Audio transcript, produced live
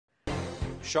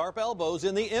Sharp elbows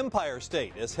in the Empire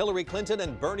State as Hillary Clinton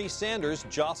and Bernie Sanders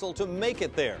jostle to make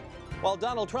it there, while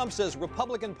Donald Trump says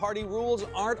Republican Party rules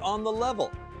aren't on the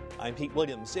level. I'm Pete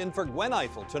Williams, in for Gwen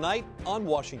Ifill tonight on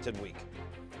Washington Week.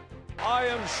 I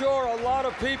am sure a lot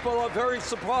of people are very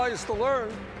surprised to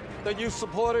learn that you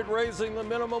supported raising the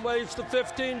minimum wage to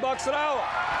 $15 an hour.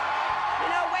 You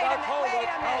know, wait a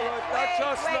minute. That's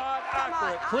just not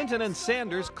accurate. Clinton and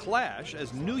Sanders clash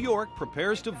as New York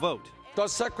prepares to vote.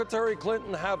 Does Secretary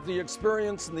Clinton have the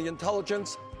experience and the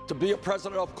intelligence to be a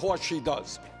president? Of course she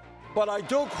does. But I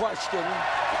do question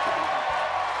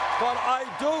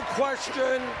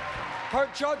her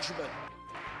judgment.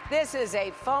 This is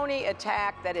a phony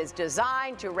attack that is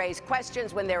designed to raise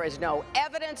questions when there is no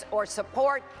evidence or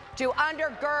support to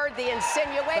undergird the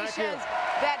insinuations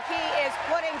that he is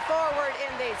putting forward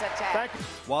in these attacks.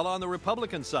 While on the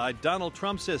Republican side, Donald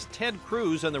Trump says Ted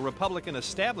Cruz and the Republican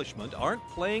establishment aren't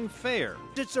playing fair.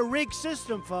 It's a rigged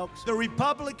system, folks. The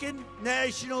Republican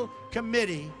National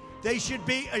Committee, they should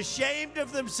be ashamed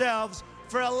of themselves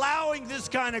for allowing this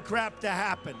kind of crap to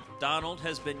happen. Donald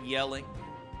has been yelling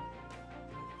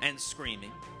and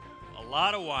screaming, a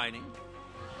lot of whining.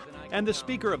 And the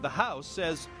Speaker of the House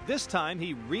says this time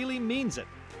he really means it.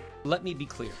 Let me be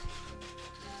clear.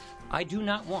 I do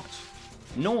not want,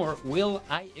 nor will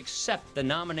I accept the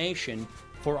nomination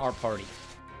for our party.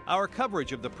 Our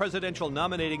coverage of the presidential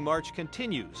nominating march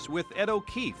continues with Ed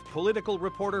O'Keefe, political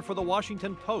reporter for The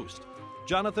Washington Post,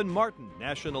 Jonathan Martin,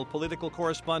 national political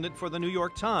correspondent for The New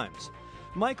York Times,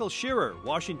 Michael Shearer,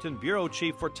 Washington bureau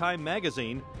chief for Time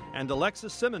magazine, and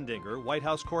Alexis Simendinger, White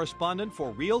House correspondent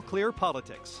for Real Clear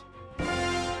Politics.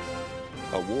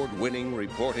 Award-winning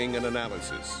reporting and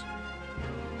analysis,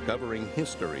 covering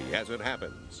history as it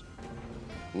happens.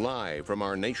 Live from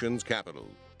our nation's capital,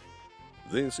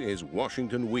 this is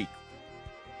Washington Week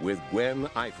with Gwen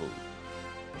Ifill.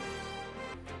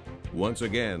 Once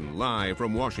again, live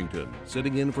from Washington,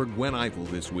 sitting in for Gwen Ifill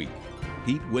this week,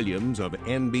 Pete Williams of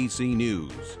NBC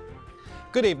News.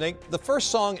 Good evening. The first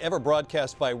song ever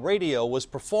broadcast by radio was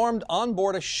performed on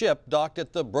board a ship docked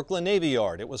at the Brooklyn Navy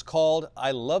Yard. It was called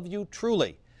I Love You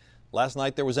Truly. Last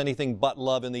night there was anything but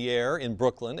love in the air in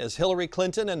Brooklyn as Hillary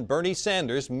Clinton and Bernie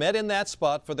Sanders met in that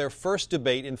spot for their first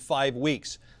debate in 5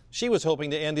 weeks. She was hoping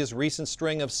to end his recent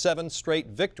string of 7 straight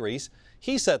victories.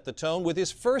 He set the tone with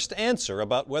his first answer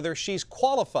about whether she's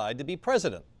qualified to be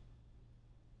president.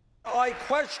 I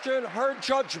question her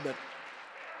judgment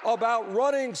about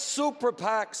running super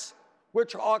PACs,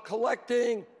 which are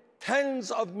collecting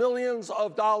tens of millions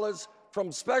of dollars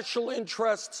from special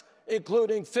interests,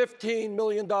 including $15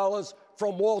 million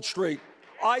from Wall Street.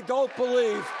 I don't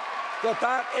believe that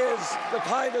that is the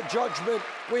kind of judgment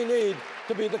we need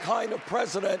to be the kind of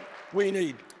president we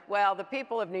need. Well, the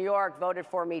people of New York voted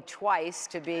for me twice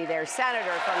to be their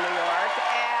senator from New York,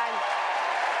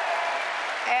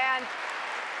 and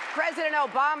President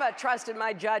Obama trusted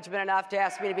my judgment enough to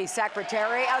ask me to be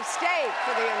Secretary of State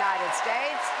for the United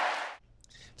States.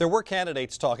 There were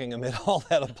candidates talking amid all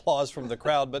that applause from the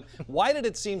crowd, but why did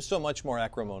it seem so much more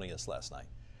acrimonious last night?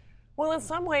 Well, in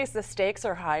some ways, the stakes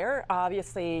are higher.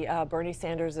 Obviously, Bernie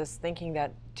Sanders is thinking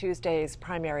that Tuesday's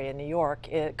primary in New York,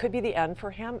 it could be the end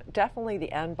for him, definitely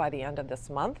the end by the end of this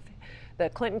month. The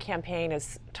Clinton campaign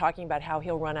is talking about how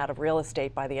he'll run out of real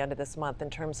estate by the end of this month in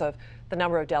terms of the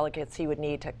number of delegates he would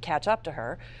need to catch up to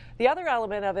her. The other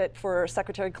element of it for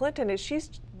Secretary Clinton is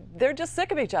they're just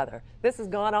sick of each other. This has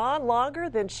gone on longer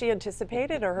than she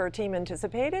anticipated or her team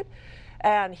anticipated.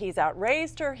 And he's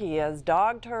outraised her, he has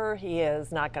dogged her, he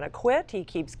is not going to quit, he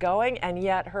keeps going, and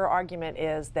yet her argument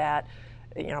is that,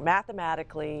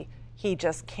 mathematically, he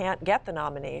just can't get the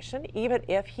nomination, even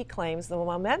if he claims the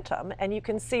momentum. And you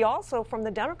can see also from the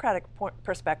Democratic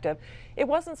perspective, it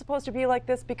wasn't supposed to be like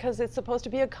this because it's supposed to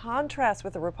be a contrast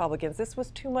with the Republicans. This was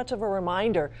too much of a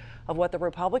reminder of what the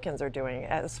Republicans are doing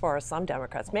as far as some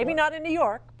Democrats. Maybe not in New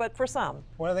York, but for some.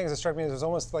 One of the things that struck me is it was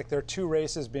almost like there are 2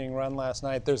 races being run last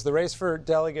night. There's the race for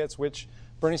delegates, which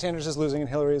Bernie Sanders is losing and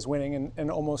Hillary is winning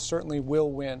and almost certainly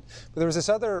will win. But there was this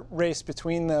other race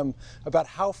between them about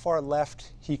how far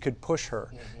left he could push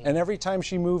her. Mm-hmm. And every time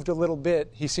she moved a little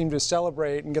bit, he seemed to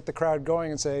celebrate and get the crowd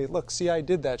going and say, look, see, I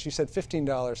did that. She said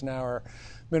 $15 an hour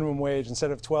minimum wage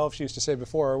instead of 12 she used to say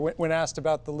before. When asked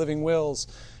about the living wills,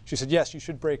 she said, yes, you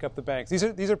should break up the banks.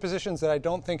 These are positions that I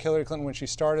don't think Hillary Clinton, when she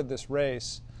started this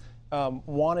race,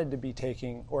 wanted to be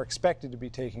taking or expected to be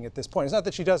taking at this point. It's not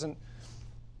that she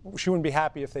wouldn't be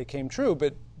happy if they came true,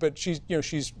 but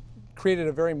she's created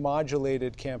a very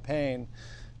modulated campaign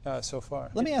so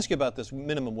far. Let me ask you about this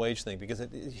minimum wage thing, because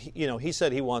he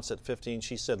said he wants at 15.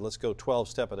 She said let's go 12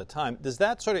 step at a time. Does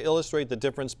that sort of illustrate the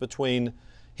difference between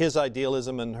his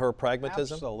idealism and her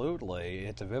pragmatism? Absolutely.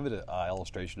 It's a vivid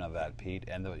illustration of that, Pete.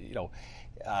 And,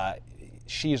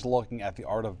 she's looking at the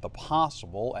art of the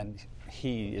possible, and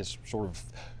he is sort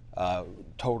of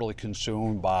totally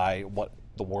consumed by what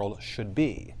the world should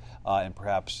be, and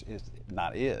perhaps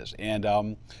not is.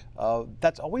 And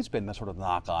that's always been the sort of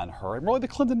knock on her, and really the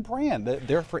Clinton brand.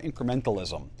 They're for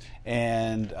incrementalism.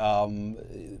 And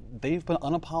they've been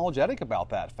unapologetic about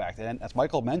that fact. And as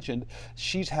Michael mentioned,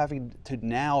 she's having to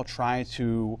now try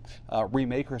to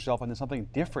remake herself into something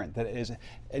different that is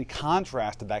in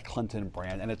contrast to that Clinton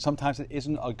brand. And sometimes it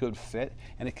isn't a good fit,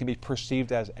 and it can be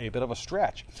perceived as a bit of a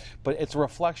stretch. But it's a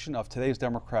reflection of today's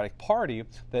Democratic Party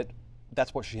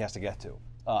that's what she has to get to.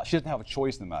 She doesn't have a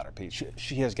choice in the matter, Pete.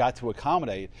 She has got to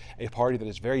accommodate a party that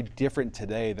is very different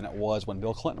today than it was when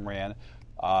Bill Clinton ran,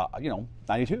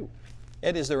 92.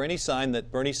 Ed, is there any sign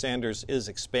that Bernie Sanders is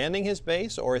expanding his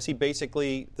base, or is he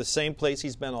basically the same place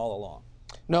he's been all along?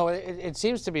 No, it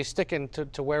seems to be sticking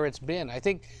to where it's been. I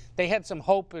think they had some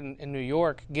hope in New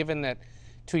York, given that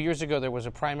 2 years ago there was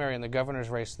a primary in the governor's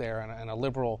race there, and a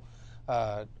liberal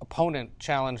opponent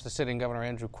challenged the sitting governor,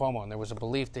 Andrew Cuomo, and there was a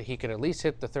belief that he could at least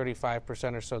hit the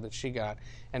 35% or so that she got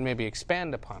and maybe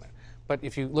expand upon it. But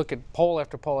if you look at poll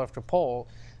after poll after poll,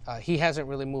 he hasn't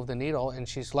really moved the needle, and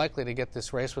she's likely to get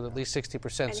this race with at least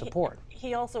 60% support.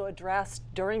 He also addressed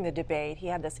during the debate, he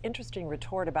had this interesting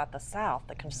retort about the South,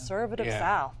 the conservative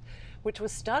South, which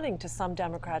was stunning to some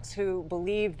Democrats who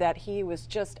believed that he was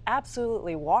just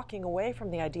absolutely walking away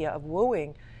from the idea of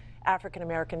wooing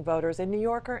African-American voters in New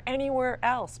York or anywhere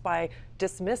else by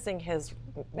dismissing his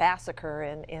massacre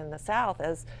in the South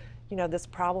as, this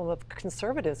problem of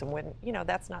conservatism when,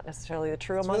 that's not necessarily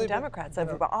true among really Democrats.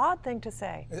 An odd thing to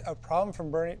say. A problem for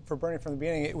Bernie from the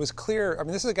beginning. It was clear. I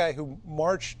mean, this is a guy who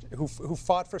marched, who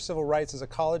fought for civil rights as a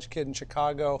college kid in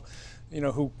Chicago,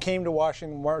 who came to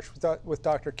Washington, marched with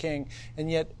Dr. King,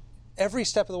 and yet every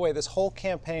step of the way, this whole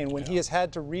campaign, when he has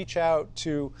had to reach out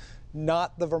to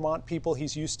not the Vermont people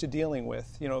he's used to dealing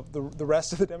with, the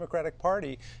rest of the Democratic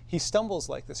Party, he stumbles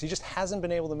like this. He just hasn't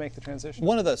been able to make the transition.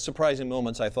 One of the surprising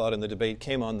moments, I thought, in the debate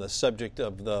came on the subject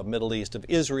of the Middle East, of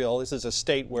Israel. This is a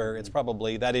state where it's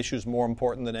probably, that issue is more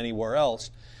important than anywhere else.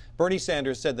 Bernie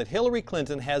Sanders said that Hillary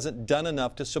Clinton hasn't done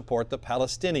enough to support the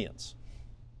Palestinians.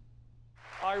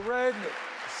 I read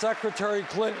Secretary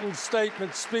Clinton's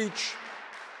speech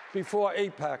before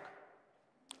AIPAC.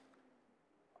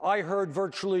 I heard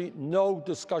virtually no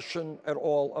discussion at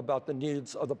all about the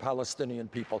needs of the Palestinian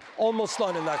people. Almost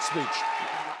none in that speech.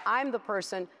 I'm the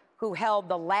person who held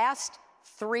the last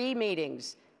 3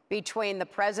 meetings between the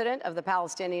president of the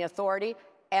Palestinian Authority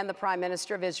and the Prime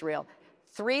Minister of Israel.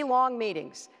 3 long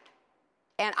meetings.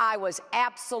 And I was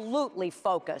absolutely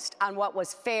focused on what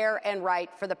was fair and right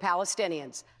for the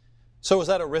Palestinians. So is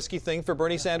that a risky thing for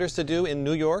Bernie Sanders to do in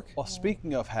New York? Well,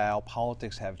 speaking of how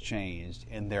politics have changed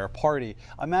in their party,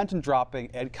 imagine dropping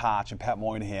Ed Koch and Pat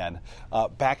Moynihan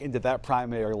back into that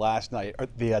primary last night, or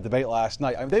the debate last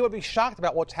night. I mean, they would be shocked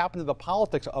about what's happened to the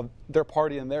politics of their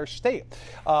party and their state.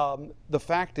 The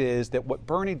fact is that what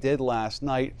Bernie did last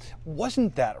night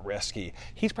wasn't that risky.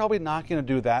 He's probably not going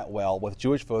to do that well with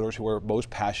Jewish voters who are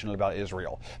most passionate about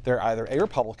Israel. They're either A,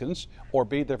 Republicans, or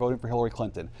B, they're voting for Hillary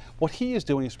Clinton. What he is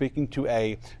doing is speaking to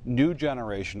a new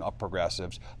generation of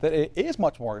progressives that it is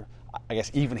much more, I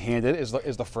guess, even-handed is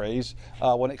the phrase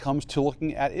when it comes to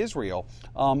looking at Israel.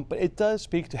 But it does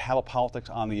speak to how the politics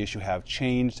on the issue have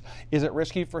changed. Is it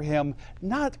risky for him?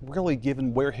 Not really,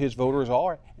 given where his voters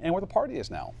are and where the party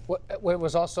is now. What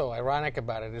was also ironic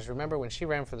about it is, remember when she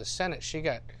ran for the Senate, she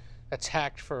got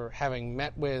attacked for having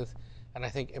met with and I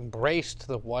think embraced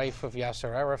the wife of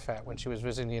Yasser Arafat when she was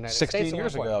visiting the United States. 16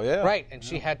 years ago, yeah. Right, and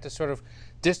she had to sort of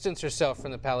distance herself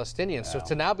from the Palestinians. So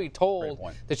to now be told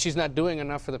that she's not doing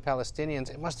enough for the Palestinians,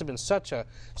 it must have been such a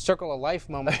circle of life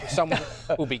moment for someone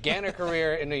who began her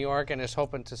career in New York and is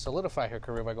hoping to solidify her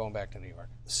career by going back to New York.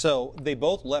 So they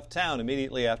both left town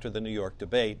immediately after the New York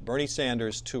debate. Bernie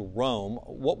Sanders to Rome.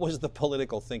 What was the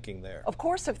political thinking there? Of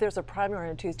course, if there's a primary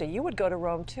on Tuesday, you would go to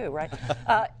Rome too, right?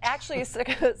 Actually,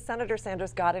 Senator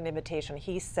Sanders got an invitation.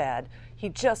 He said he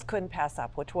just couldn't pass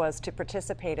up, which was to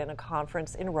participate in a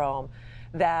conference in Rome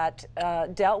that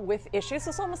dealt with issues.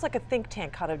 It's almost like a think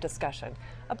tank kind of discussion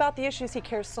about the issues he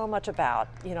cares so much about,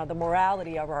 you know, the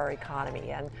morality of our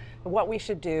economy and what we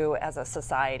should do as a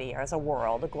society, or as a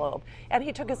world, a globe. And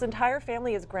he took his entire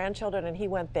family, his grandchildren, and he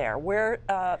went there. Where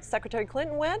Secretary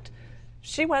Clinton went,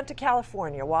 she went to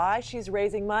California. Why? She's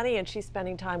raising money and she's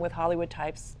spending time with Hollywood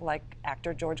types like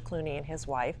actor George Clooney and his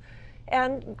wife,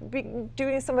 and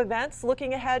doing some events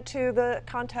looking ahead to the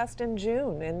contest in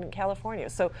June in California.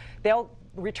 So they'll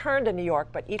return to New York,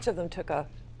 but each of them took a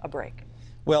break.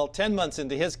 Well, 10 months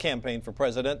into his campaign for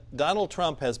president, Donald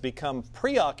Trump has become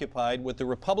preoccupied with the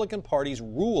Republican Party's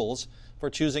rules for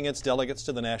choosing its delegates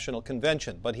to the National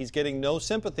Convention. But he's getting no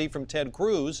sympathy from Ted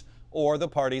Cruz or the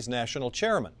party's national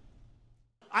chairman.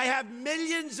 I have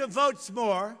millions of votes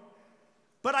more,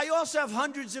 but I also have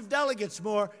hundreds of delegates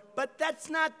more. But that's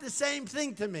not the same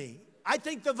thing to me. I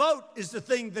think the vote is the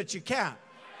thing that you count,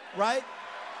 right?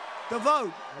 The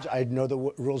vote. I know the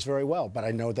rules very well, but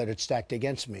I know that it's stacked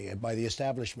against me by the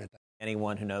establishment.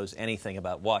 Anyone who knows anything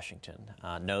about Washington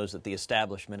knows that the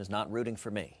establishment is not rooting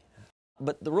for me.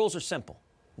 But the rules are simple.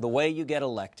 The way you get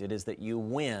elected is that you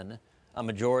win a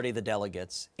majority of the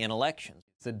delegates in elections.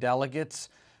 The delegates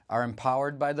are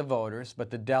empowered by the voters, but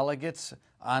the delegates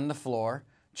on the floor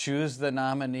choose the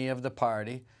nominee of the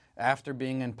party after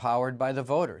being empowered by the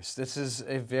voters. This is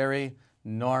a very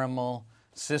normal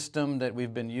system that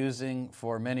we've been using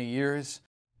for many years.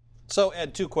 So,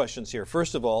 Ed, two questions here.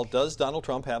 First of all, does Donald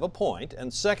Trump have a point?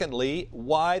 And secondly,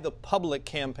 why the public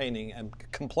campaigning and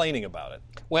complaining about it?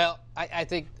 Well, I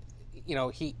think, you know,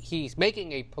 he's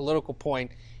making a political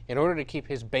point in order to keep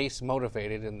his base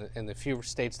motivated in the few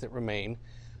states that remain,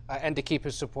 and to keep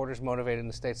his supporters motivated in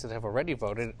the states that have already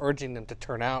voted, urging them to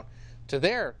turn out to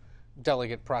their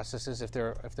delegate processes if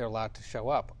they're allowed to show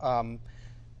up.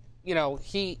 You know,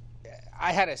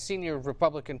 I had a senior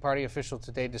Republican Party official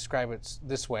today describe it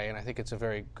this way, and I think it's a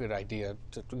very good idea,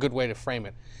 a good way to frame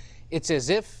it. It's as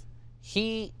if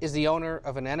he is the owner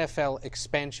of an NFL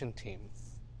expansion team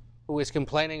who is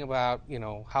complaining about, you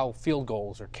know, how field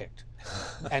goals are kicked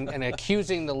and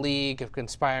accusing the league of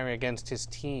conspiring against his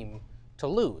team to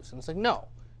lose. And it's like, no.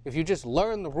 If you just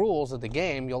learn the rules of the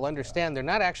game, you'll understand they're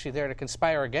not actually there to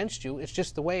conspire against you. It's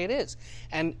just the way it is.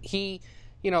 And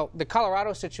you know, the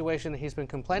Colorado situation that he's been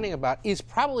complaining about is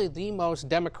probably the most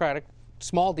democratic,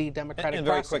 small d democratic and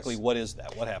very process. quickly, what is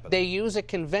that? What happened? They use a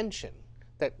convention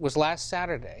that was last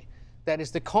Saturday that is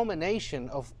the culmination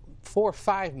of 4 or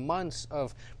 5 months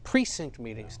of precinct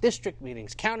meetings, district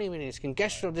meetings, county meetings,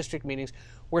 congressional district meetings,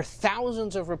 where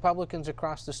thousands of Republicans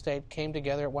across the state came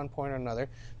together at one point or another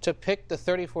to pick the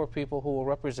 34 people who will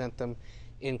represent them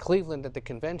in Cleveland at the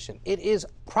convention. It is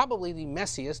probably the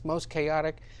messiest, most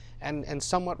chaotic, and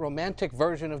somewhat romantic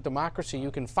version of democracy you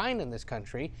can find in this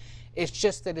country. It's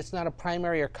just that it's not a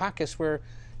primary or caucus where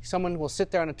someone will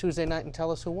sit there on a Tuesday night and tell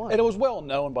us who won. And it was well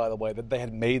known, by the way, that they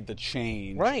had made the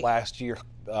change last year.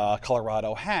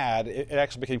 Colorado had. It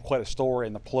actually became quite a story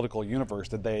in the political universe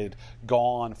that they had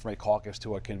gone from a caucus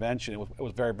to a convention. It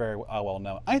was very, very well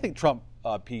known. I think Trump,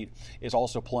 Pete, is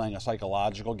also playing a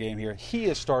psychological game here. He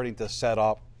is starting to set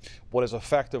up what is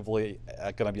effectively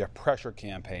going to be a pressure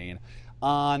campaign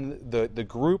on the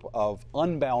group of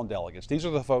unbound delegates. These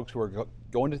are the folks who are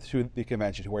going to the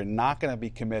convention who are not going to be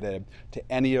committed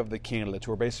to any of the candidates,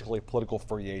 who are basically political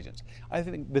free agents. I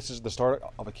think this is the start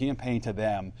of a campaign to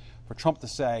them for Trump to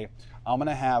say, I'm going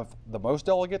to have the most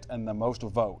delegates and the most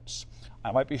votes.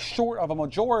 I might be short of a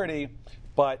majority,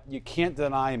 but you can't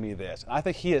deny me this. And I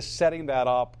think he is setting that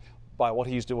up by what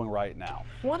he's doing right now.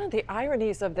 One of the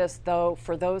ironies of this, though,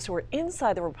 for those who are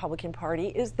inside the Republican Party,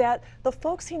 is that the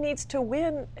folks he needs to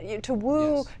win, to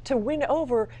woo, to win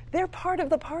over, they're part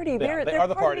of the party. They are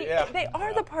the party. They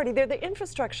are the party. They're the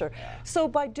infrastructure. So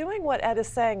by doing what Ed is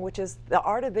saying, which is the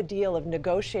art of the deal of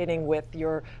negotiating with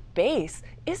your base,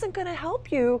 isn't going to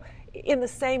help you in the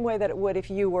same way that it would if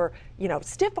you were, you know,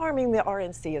 stiff-arming the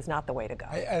RNC is not the way to go.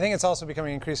 I think it's also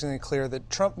becoming increasingly clear that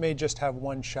Trump may just have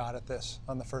one shot at this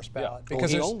on the first ballot.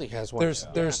 Because he only has one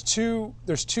shot. There's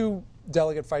two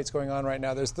delegate fights going on right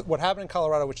now. There's what happened in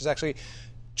Colorado, which is actually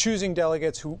choosing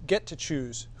delegates who get to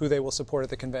choose who they will support at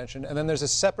the convention. And then there's a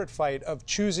separate fight of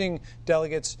choosing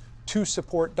delegates to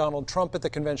support Donald Trump at the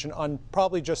convention on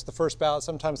probably just the first ballot,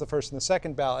 sometimes the first and the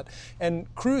second ballot.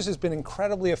 And Cruz has been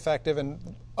incredibly effective,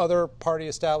 and other party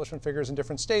establishment figures in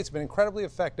different states have been incredibly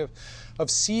effective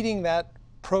of seeding that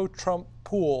pro-Trump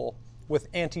pool with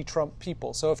anti-Trump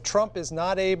people. So if Trump is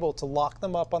not able to lock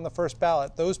them up on the first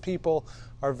ballot, those people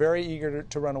are very eager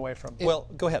to run away from him. Well,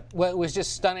 go ahead. Well, it was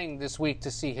just stunning this week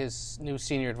to see his new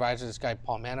senior advisor, this guy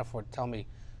Paul Manafort, tell me,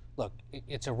 look,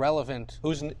 it's irrelevant.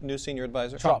 Who's new senior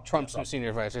advisor? Trump's new senior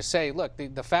advisor. Say, look,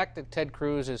 the fact that Ted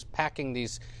Cruz is packing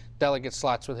these delegate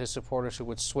slots with his supporters who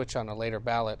would switch on a later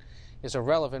ballot is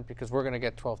irrelevant because we're going to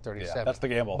get 1237. Yeah, that's the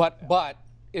gamble. But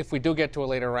if we do get to a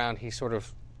later round, he sort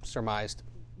of surmised,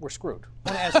 we're screwed.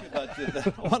 I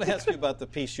want to ask you about the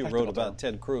piece you wrote about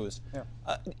Ted Cruz.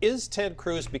 Yeah. Is Ted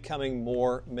Cruz becoming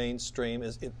more mainstream?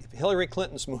 If Hillary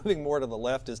Clinton's moving more to the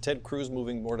left, is Ted Cruz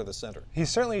moving more to the center? He's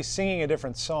certainly singing a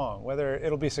different song. Whether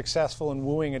it'll be successful in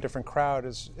wooing a different crowd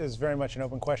is very much an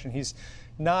open question. He's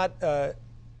not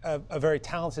a very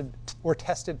talented or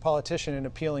tested politician in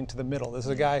appealing to the middle. This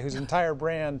is a guy whose entire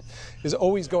brand is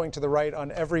always going to the right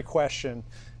on every question.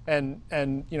 And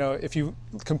you know, if you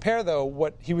compare, though,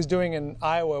 what he was doing in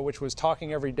Iowa, which was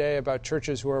talking every day about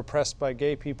churches who are oppressed by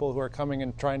gay people who are coming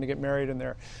and trying to get married in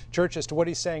their churches, to what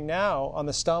he's saying now on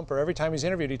the stump, or every time he's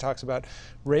interviewed, he talks about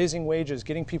raising wages,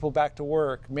 getting people back to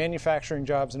work, manufacturing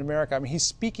jobs in America. I mean, he's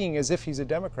speaking as if he's a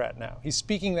Democrat now. He's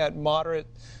speaking that moderate,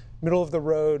 middle of the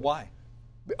road. Why?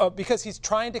 Because he's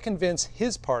trying to convince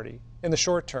his party in the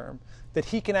short term that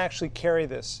he can actually carry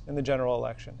this in the general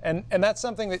election. And that's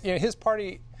something that, you know, his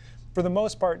party, for the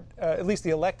most part, at least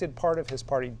the elected part of his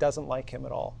party, doesn't like him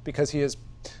at all, because he is.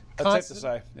 That's safe to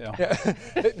say. Yeah.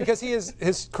 Because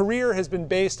his career has been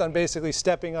based on basically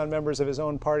stepping on members of his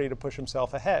own party to push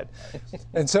himself ahead,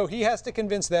 and so he has to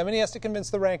convince them, and he has to convince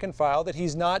the rank and file that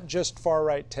he's not just far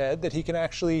right Ted, that he can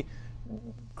actually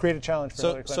create a challenge for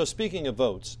Hillary Clinton. So speaking of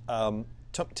votes,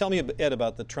 tell me, Ed,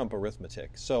 about the Trump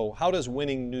arithmetic. So how does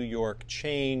winning New York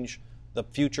change the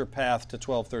future path to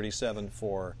 1237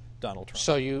 for Donald Trump?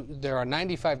 So there are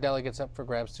 95 delegates up for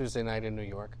grabs Tuesday night in New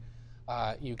York.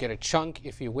 You get a chunk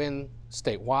if you win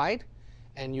statewide,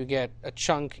 and you get a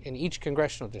chunk in each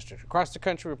congressional district. Across the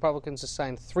country, Republicans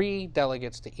assign 3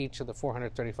 delegates to each of the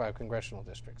 435 congressional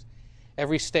districts.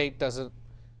 Every state does it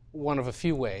one of a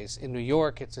few ways. In New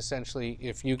York, it's essentially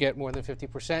if you get more than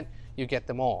 50%, you get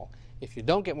them all. If you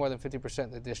don't get more than 50%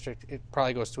 in the district, it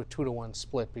probably goes to a 2-to-1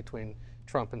 split between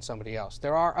Trump and somebody else.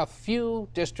 There are a few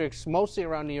districts, mostly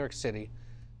around New York City,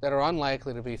 that are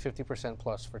unlikely to be 50%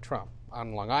 plus for Trump.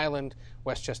 On Long Island,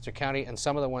 Westchester County, and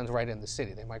some of the ones right in the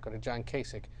city. They might go to John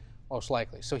Kasich, most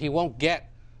likely. So he won't get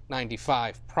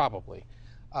 95, probably.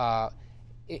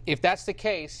 If that's the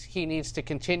case, he needs to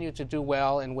continue to do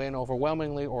well and win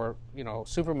overwhelmingly, or, you know,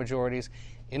 supermajorities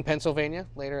in Pennsylvania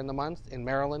later in the month, in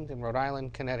Maryland, in Rhode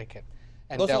Island, Connecticut,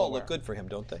 and Those Delaware. all look good for him,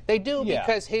 don't they? They do,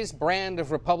 because his brand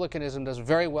of republicanism does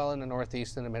very well in the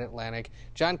Northeast and the Mid-Atlantic.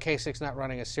 John Kasich's not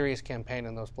running a serious campaign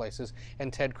in those places,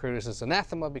 and Ted Cruz is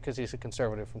anathema because he's a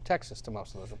conservative from Texas to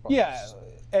most of those Republicans.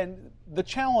 Yeah, and the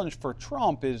challenge for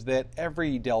Trump is that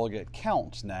every delegate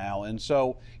counts now. And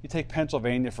so you take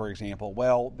Pennsylvania, for example.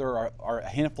 Well, there are a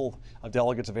handful of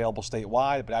delegates available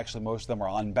statewide, but actually most of them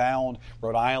are unbound.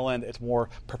 Rhode Island, it's more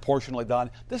proportionally done.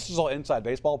 This is all inside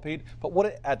baseball, Pete, but what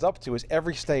it adds up to is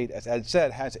every state, as Ed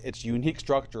said, has its unique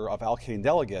structure of allocating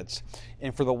delegates.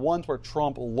 And for the ones where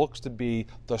Trump looks to be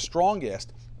the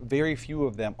strongest, very few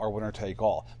of them are winner take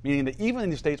all. Meaning that even in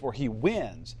the states where he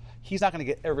wins, he's not going to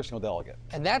get every single delegate.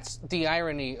 And that's the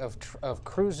irony of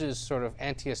Cruz's sort of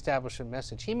anti-establishment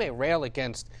message. He may rail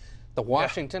against the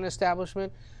Washington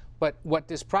establishment, but what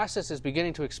this process is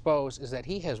beginning to expose is that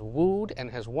he has wooed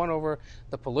and has won over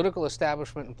the political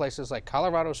establishment in places like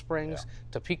Colorado Springs,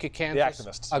 Topeka,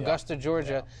 Kansas, Augusta,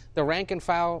 Georgia, the rank and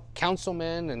file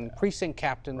councilmen and precinct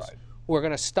captains who are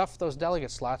going to stuff those delegate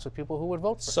slots with people who would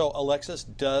vote for him. So, Alexis,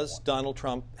 does Donald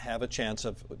Trump have a chance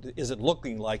of, is it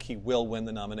looking like he will win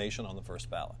the nomination on the first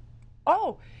ballot?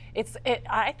 Oh,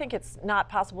 I think it's not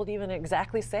possible to even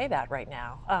exactly say that right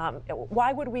now.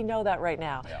 Why would we know that right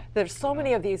now? Yeah. There's so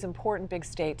many of these important big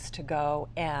states to go,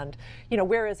 and, you know,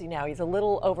 where is he now? He's a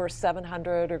little over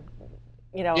 700, or,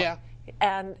 you know. Yeah.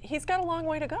 And he's got a long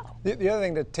way to go. The other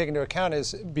thing to take into account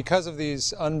is because of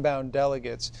these unbound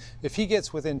delegates, if he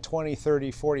gets within 20,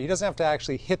 30, 40, he doesn't have to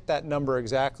actually hit that number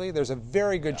exactly. There's a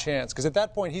very good chance, because at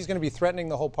that point he's going to be threatening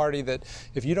the whole party that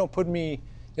if you don't put me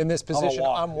in this position,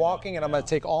 I'm walking and I'm going to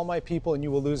take all my people and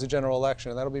you will lose the general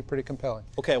election. And that'll be pretty compelling.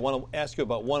 Okay, I want to ask you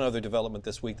about one other development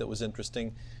this week that was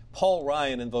interesting. Paul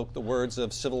Ryan invoked the words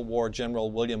of Civil War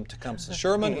General William Tecumseh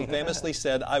Sherman, who famously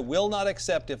said, "I will not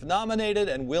accept if nominated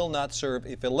and will not serve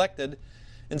if elected,"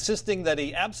 insisting that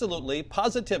he absolutely,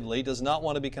 positively does not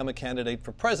want to become a candidate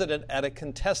for president at a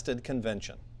contested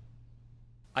convention.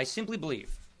 I simply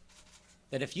believe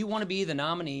that if you want to be the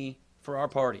nominee for our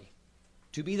party,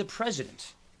 to be the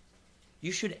president,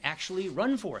 you should actually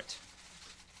run for it.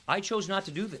 I chose not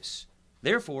to do this.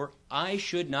 Therefore, I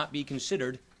should not be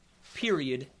considered,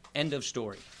 period, end of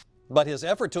story. But his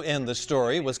effort to end the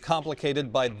story was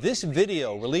complicated by this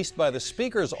video released by the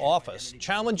Speaker's office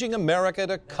challenging America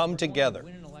to come together.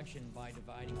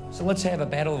 So let's have a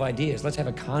battle of ideas. Let's have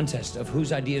a contest of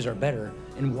whose ideas are better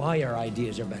and why our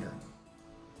ideas are better.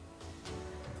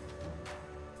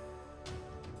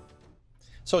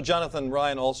 So Jonathan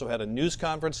Ryan also had a news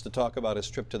conference to talk about his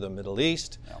trip to the Middle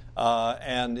East.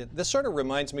 And this sort of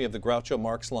reminds me of the Groucho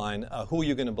Marx line, who are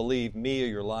you going to believe, me or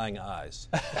your lying eyes?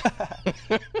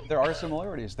 There are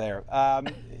similarities there.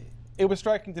 It was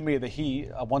striking to me that he,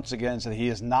 once again, said he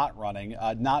is not running,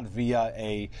 not via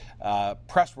a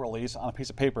press release on a piece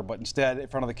of paper, but instead in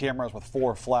front of the cameras with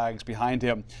 4 flags behind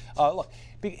him. Look,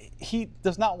 he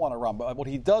does not want to run, but what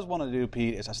he does want to do,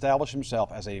 Pete, is establish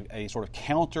himself as a sort of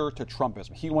counter to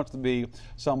Trumpism. He wants to be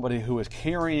somebody who is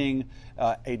carrying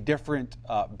a different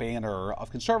banner of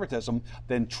conservatism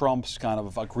than Trump's kind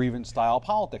of grievance-style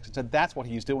politics. And so that's what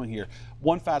he's doing here.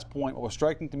 One fast point, what was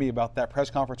striking to me about that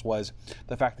press conference was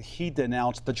the fact that he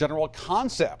denounced the general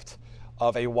concept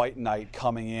of a white knight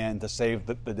coming in to save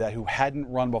the day who hadn't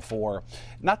run before.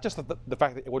 Not just the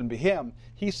fact that it wouldn't be him,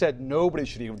 he said nobody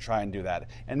should even try and do that.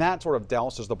 And that sort of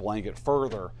douses the blanket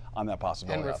further on that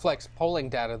possibility. And reflects polling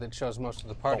data that shows most of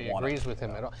the party agrees with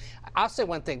him at all. I'll say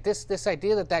one thing. This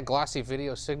idea that glossy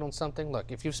video signaled something,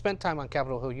 look, if you've spent time on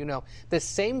Capitol Hill, you know the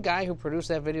same guy who produced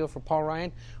that video for Paul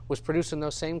Ryan was producing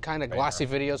those same kind of glossy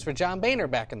videos for John Boehner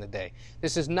back in the day.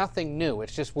 This is nothing new.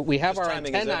 It's just we have our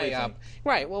antennae up.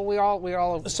 Right. Well, we all.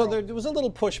 So there was a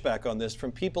little pushback on this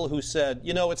from people who said,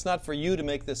 you know, it's not for you to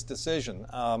make this decision.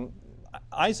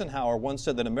 Eisenhower once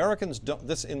said that Americans don't,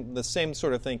 in the same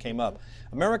sort of thing came up,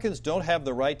 Americans don't have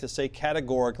the right to say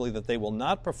categorically that they will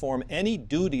not perform any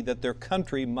duty that their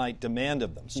country might demand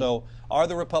of them. So are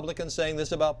the Republicans saying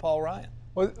this about Paul Ryan?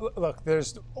 Well, look, there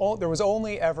was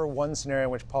only ever one scenario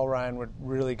in which Paul Ryan would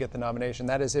really get the nomination.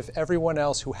 That is if everyone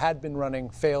else who had been running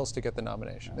fails to get the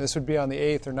nomination. This would be on the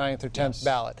 8th or 9th or 10th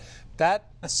ballot. That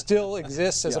still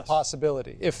exists as a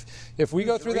possibility. If we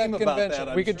go through that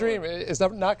convention, we could dream. It's not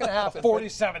going to happen.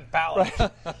 47th ballot. Right?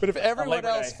 But if everyone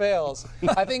else fails,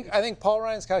 I think Paul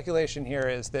Ryan's calculation here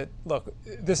is that, look,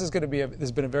 this has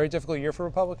been a very difficult year for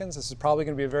Republicans. This is probably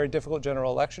going to be a very difficult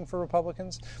general election for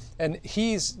Republicans. And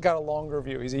he's got a longer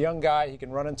view. He's a young guy. He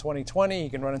can run in 2020. He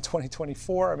can run in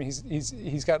 2024. I mean,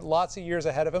 he's got lots of years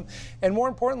ahead of him. And more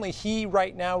importantly, he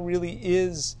right now really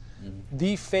is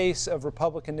the face of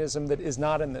Republicanism that is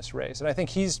not in this race. And I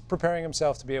think he's preparing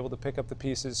himself to be able to pick up the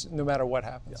pieces no matter what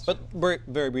happens. But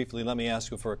very briefly, let me ask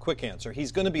you for a quick answer.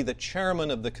 He's going to be the chairman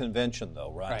of the convention,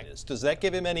 though, Ryan is. Does that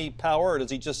give him any power, or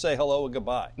does he just say hello and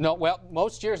goodbye? No, well,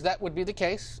 most years that would be the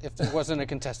case if there wasn't a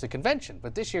contested convention.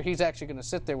 But this year he's actually going to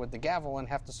sit there with the gavel and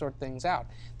have to sort things out.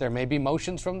 There may be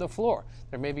motions from the floor.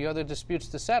 There may be other disputes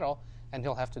to settle, and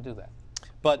he'll have to do that.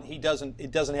 But it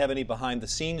doesn't have any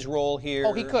behind-the-scenes role here.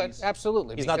 Oh, he could,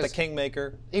 absolutely. He's not the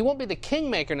kingmaker. He won't be the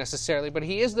kingmaker necessarily, but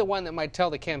he is the one that might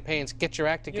tell the campaigns, get your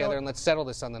act together and let's settle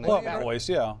this on the next ballot.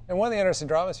 And one of the interesting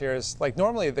dramas here is, like,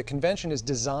 normally the convention is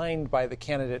designed by the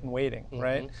candidate in waiting,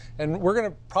 right? And we're going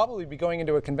to probably be going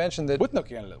into a convention that with no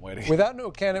candidate waiting. Without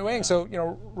no candidate waiting. So, you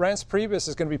know, Reince Priebus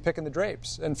is going to be picking the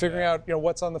drapes and figuring out, you know,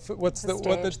 what's on the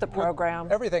the program,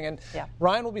 everything. And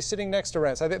Ryan will be sitting next to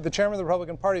Reince. I think the chairman of the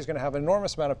Republican Party is going to have an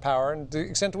enormous amount of power, and the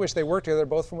extent to which they work together, they're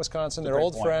both from Wisconsin, they're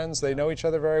old friends, they know each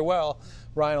other very well.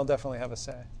 Ryan will definitely have a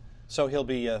say. So he'll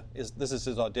be, this is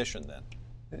his audition then?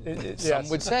 Some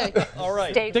would say. All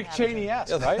right. Dick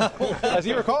Cheney-esque, right? As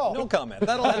you recall. No comment.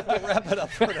 That'll have to wrap it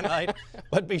up for tonight.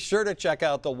 But be sure to check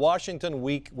out the Washington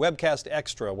Week webcast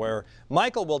extra, where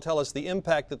Michael will tell us the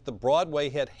impact that the Broadway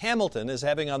hit Hamilton is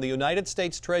having on the United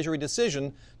States Treasury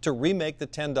decision to remake the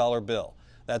 $10 bill.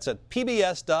 That's at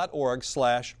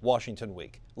pbs.org/Washington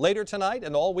Week. Later tonight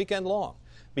and all weekend long.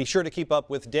 Be sure to keep up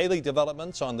with daily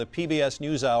developments on the PBS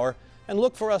NewsHour and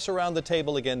look for us around the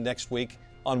table again next week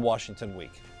on Washington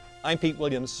Week. I'm Pete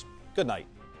Williams. Good night.